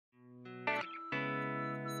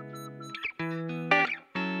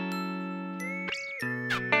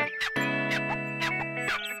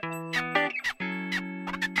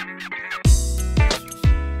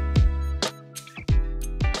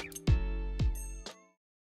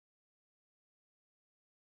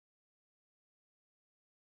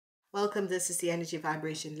Welcome. This is the energy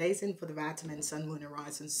vibration lezing voor de Waterman Sun, Moon, and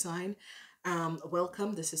Rising sign.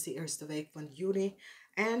 Welcome. This is the eerste week van juni.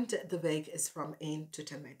 And the week is from 1 tot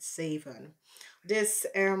en met 7. Dus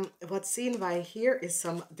wat zien wij hier is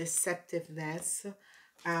some deceptiveness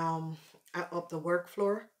op the work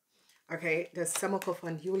floor. Okay, dus sommige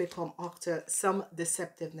van jullie komen achter some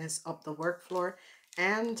deceptiveness op the work floor.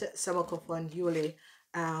 And sommige van jullie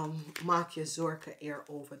maak je zorgen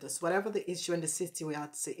erover. Dus whatever the issue in the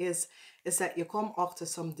situatie is that you come after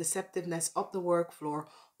some deceptiveness op the work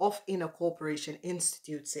floor of in a corporation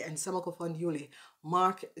institute. En sommige van jullie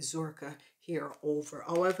maak zorgen hierover.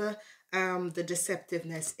 However, the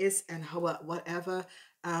deceptiveness is and whatever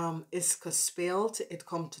is gespeeld, it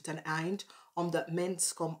komt tot een eind. Omdat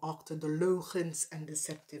mens komt achter de leugens en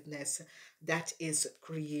deceptiveness that is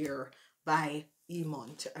creëerd bij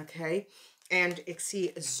iemand. Okay? En ik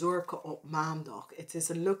zie zorgen op maandag. Het is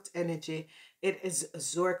een lucht energy. Het is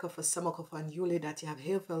zorgen voor sommigen van jullie dat je hebt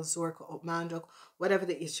heel veel zorgen op maandag. Whatever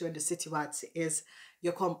the issue in de situatie is,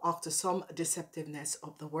 je komt achter some deceptiveness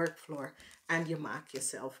op de workfloor. En je maakt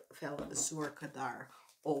jezelf veel zorgen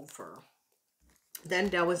daarover. Dan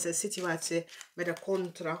daar was een situatie met een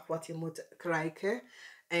contract wat je moet krijgen.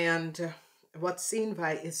 En wat zien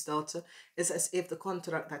wij is dat is as if de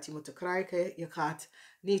contract dat je moet krijgen, je gaat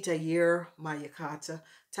niet een jaar, maar je gaat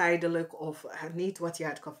tijdelijk of niet wat je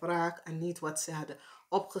had gevraagd en niet wat ze hadden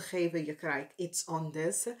opgegeven. Je krijgt iets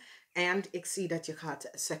anders. En ik zie dat je gaat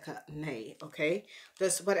zeggen nee, oké?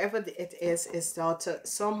 Dus whatever it is dat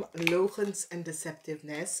some leugens en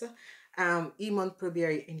deceptiveness. Iemand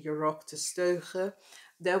probeert je in je rok te steugen.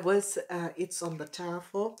 Er was iets op de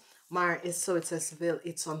tafel. Maar is zo het wil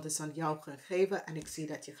iets anders aan jou gaan geven. En ik zie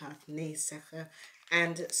dat je gaat nee zeggen.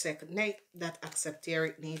 En zeggen nee, dat accepteer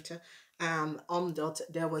ik niet. Omdat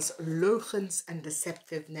er was leugens en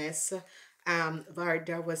deceptiveness. Waar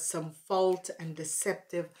er was some fault en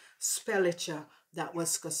deceptive spelletje dat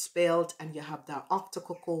was gespeeld. En je hebt daar achter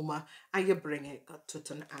gekomen. En je brengt het tot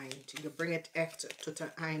een eind. Je brengt het echt tot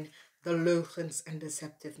een eind. De leugens en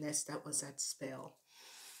deceptiveness that was at spel.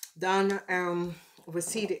 Dan we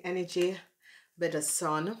see the energy with the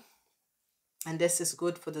sun. And this is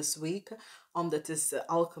good for this week. Omdat het is de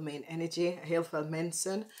algemeen energy. Heel veel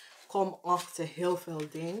mensen komen achter heel veel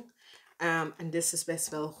dingen. En this is best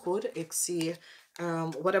wel goed. Ik zie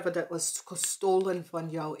whatever that was gestolen van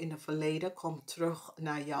jou in het verleden komt terug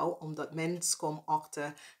naar jou. Omdat mensen komen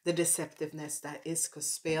achter de deceptiveness dat is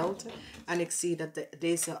gespeeld. En ik zie dat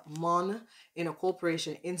deze man in een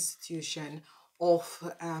corporation institution of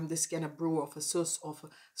this kind of broer of een zus of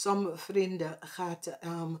some vrienden gaat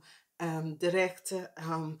direct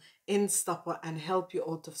instappen en help je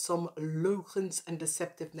out of some leugens en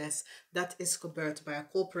deceptiveness dat is gebeurd bij een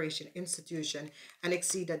corporation institution. En ik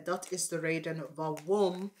zie dat dat is de reden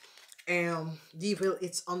waarom die wil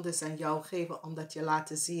iets anders aan jou geven, omdat je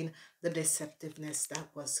laten zien de deceptiveness dat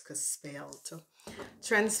was gespeeld.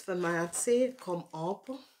 Transformatie, kom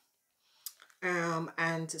op.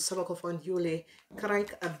 En sommige van jullie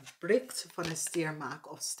krijgen een bericht van een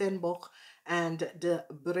stiermaak of steenbok. En de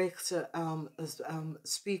bericht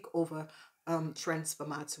speak over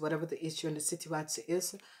transformatie. Whatever the issue in de situatie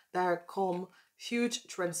is. Daar komt huge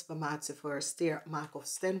transformatie voor een stiermaak of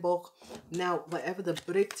steenbok. Nou, whatever de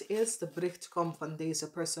bericht is, de bericht komt van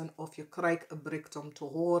deze persoon. Of je krijgt een bericht om te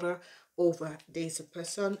horen over deze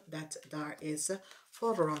persoon. Dat daar is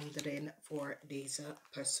verandering voor deze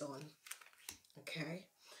persoon. Okay.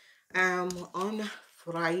 On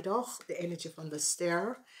vrijdag, de energie van de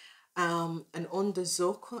ster. Een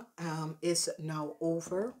onderzoek is nou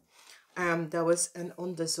over. Dat was een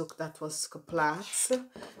onderzoek dat was geplaatst.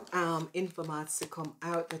 Informatie komt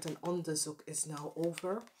uit dat een onderzoek is nou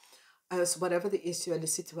over. So whatever the issue en de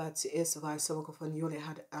situatie is waar sommige van jullie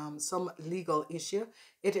hadden some legal issue.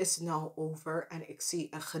 It is now over. En ik zie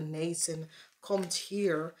een genezen komt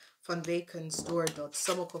hier van wekens doordat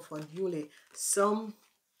sommige van jullie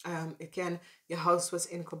again, your house was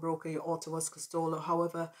ingebroken, your auto was gestolen.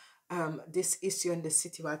 However, this issue and the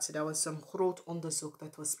situatie, there was some groot onderzoek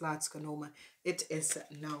dat was plaatsgenomen. It is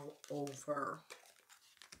now over.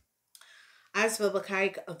 Als we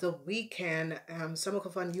bekijken de weekend,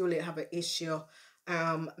 sommige van jullie hebben een issue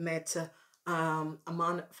met een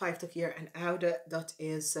man 50 jaar en ouder. Dat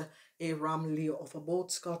is een ramlier of een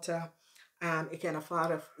boodschatter. Je kan een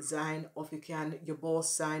vader zijn of je kan je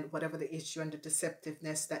boss zijn. Whatever the issue and the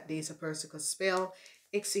deceptiveness dat deze persoon kan spelen.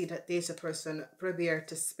 Ik zie dat deze persoon probeert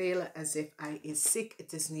te spelen alsof hij is ziek.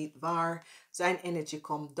 Het is niet waar. Zijn energie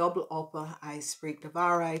komt dubbel op. Hij spreekt de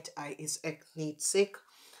waarheid. Hij is echt niet ziek.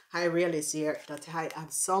 Hij realiseert dat hij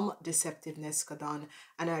heeft some deceptiveness gedaan.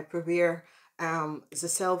 En hij probeert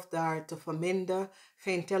zichzelf daar te verminderen,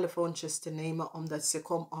 geen telefoontjes te nemen, omdat ze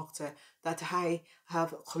komt achter dat hij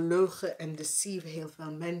heeft gelogen en deceive heel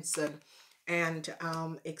veel mensen. En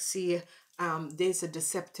ik zie deze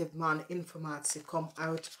deceptive man informatie komt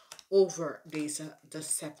uit over deze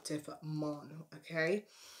deceptive man. Oké.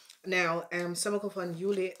 Nou, sommige van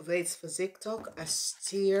jullie wees voorzichtig, een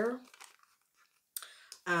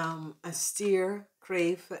stier,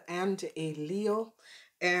 crave en een Leo.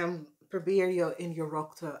 Probeer je in je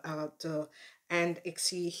rok te en ik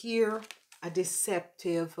zie hier een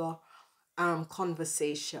deceptive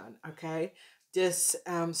conversation, oké? Dus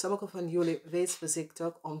sommige van jullie wees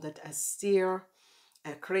voorzichtig omdat een stier,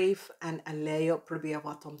 een crave en een Leo probeer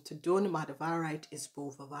wat om te doen, maar de waarheid is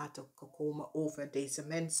boven water gekomen over deze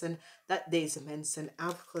mensen, dat deze mensen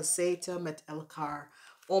afgezeten met elkaar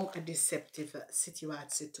om een deceptieve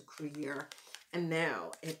situatie te creëren. And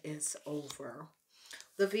now it is over.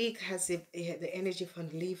 De week has de energie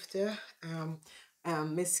van liefde.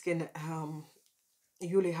 Misschien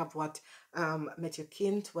jullie hebben wat met je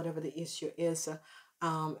kind, whatever the issue is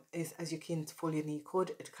als je kind voel je niet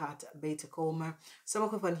goed, het gaat beter komen.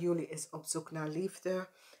 Sommige van jullie is op zoek naar liefde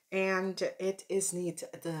en het is niet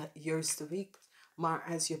de juiste week, maar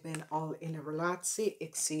als je bent al in een relatie,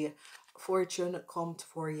 ik zie fortune komt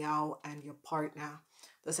voor jou en je partner.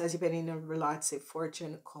 Dus als je bent in een relatie,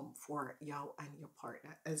 fortune komt voor jou en je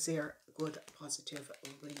partner. A zeer good, positive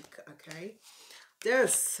week, okay?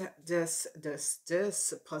 This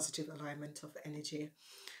positive alignment of energy.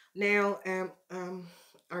 Now,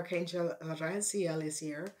 Archangel Raziel is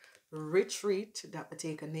here. Retreat, dat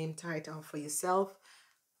betekent neem tijd aan voor jezelf.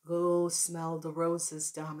 Go smell the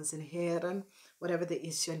roses, dames en heren. Whatever the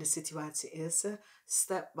issue en de situatie is.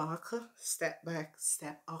 Step back,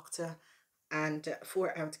 step achter. En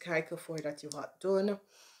vooruit kijken voordat je wat doet.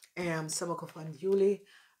 Sommige van jullie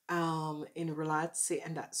in een relatie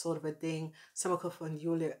en dat soort of ding. Sommige van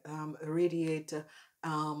jullie radiate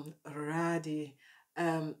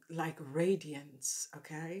like radiance,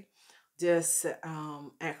 okay? Dus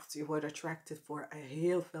echt, je wordt attracted voor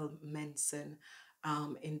heel veel mensen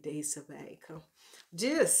in deze week.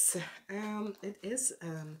 Dus het is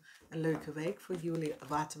een leuke week voor jullie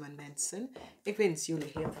Waterman mensen. Ik wens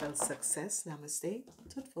jullie heel veel succes. Namaste.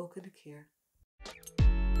 Tot volgende keer.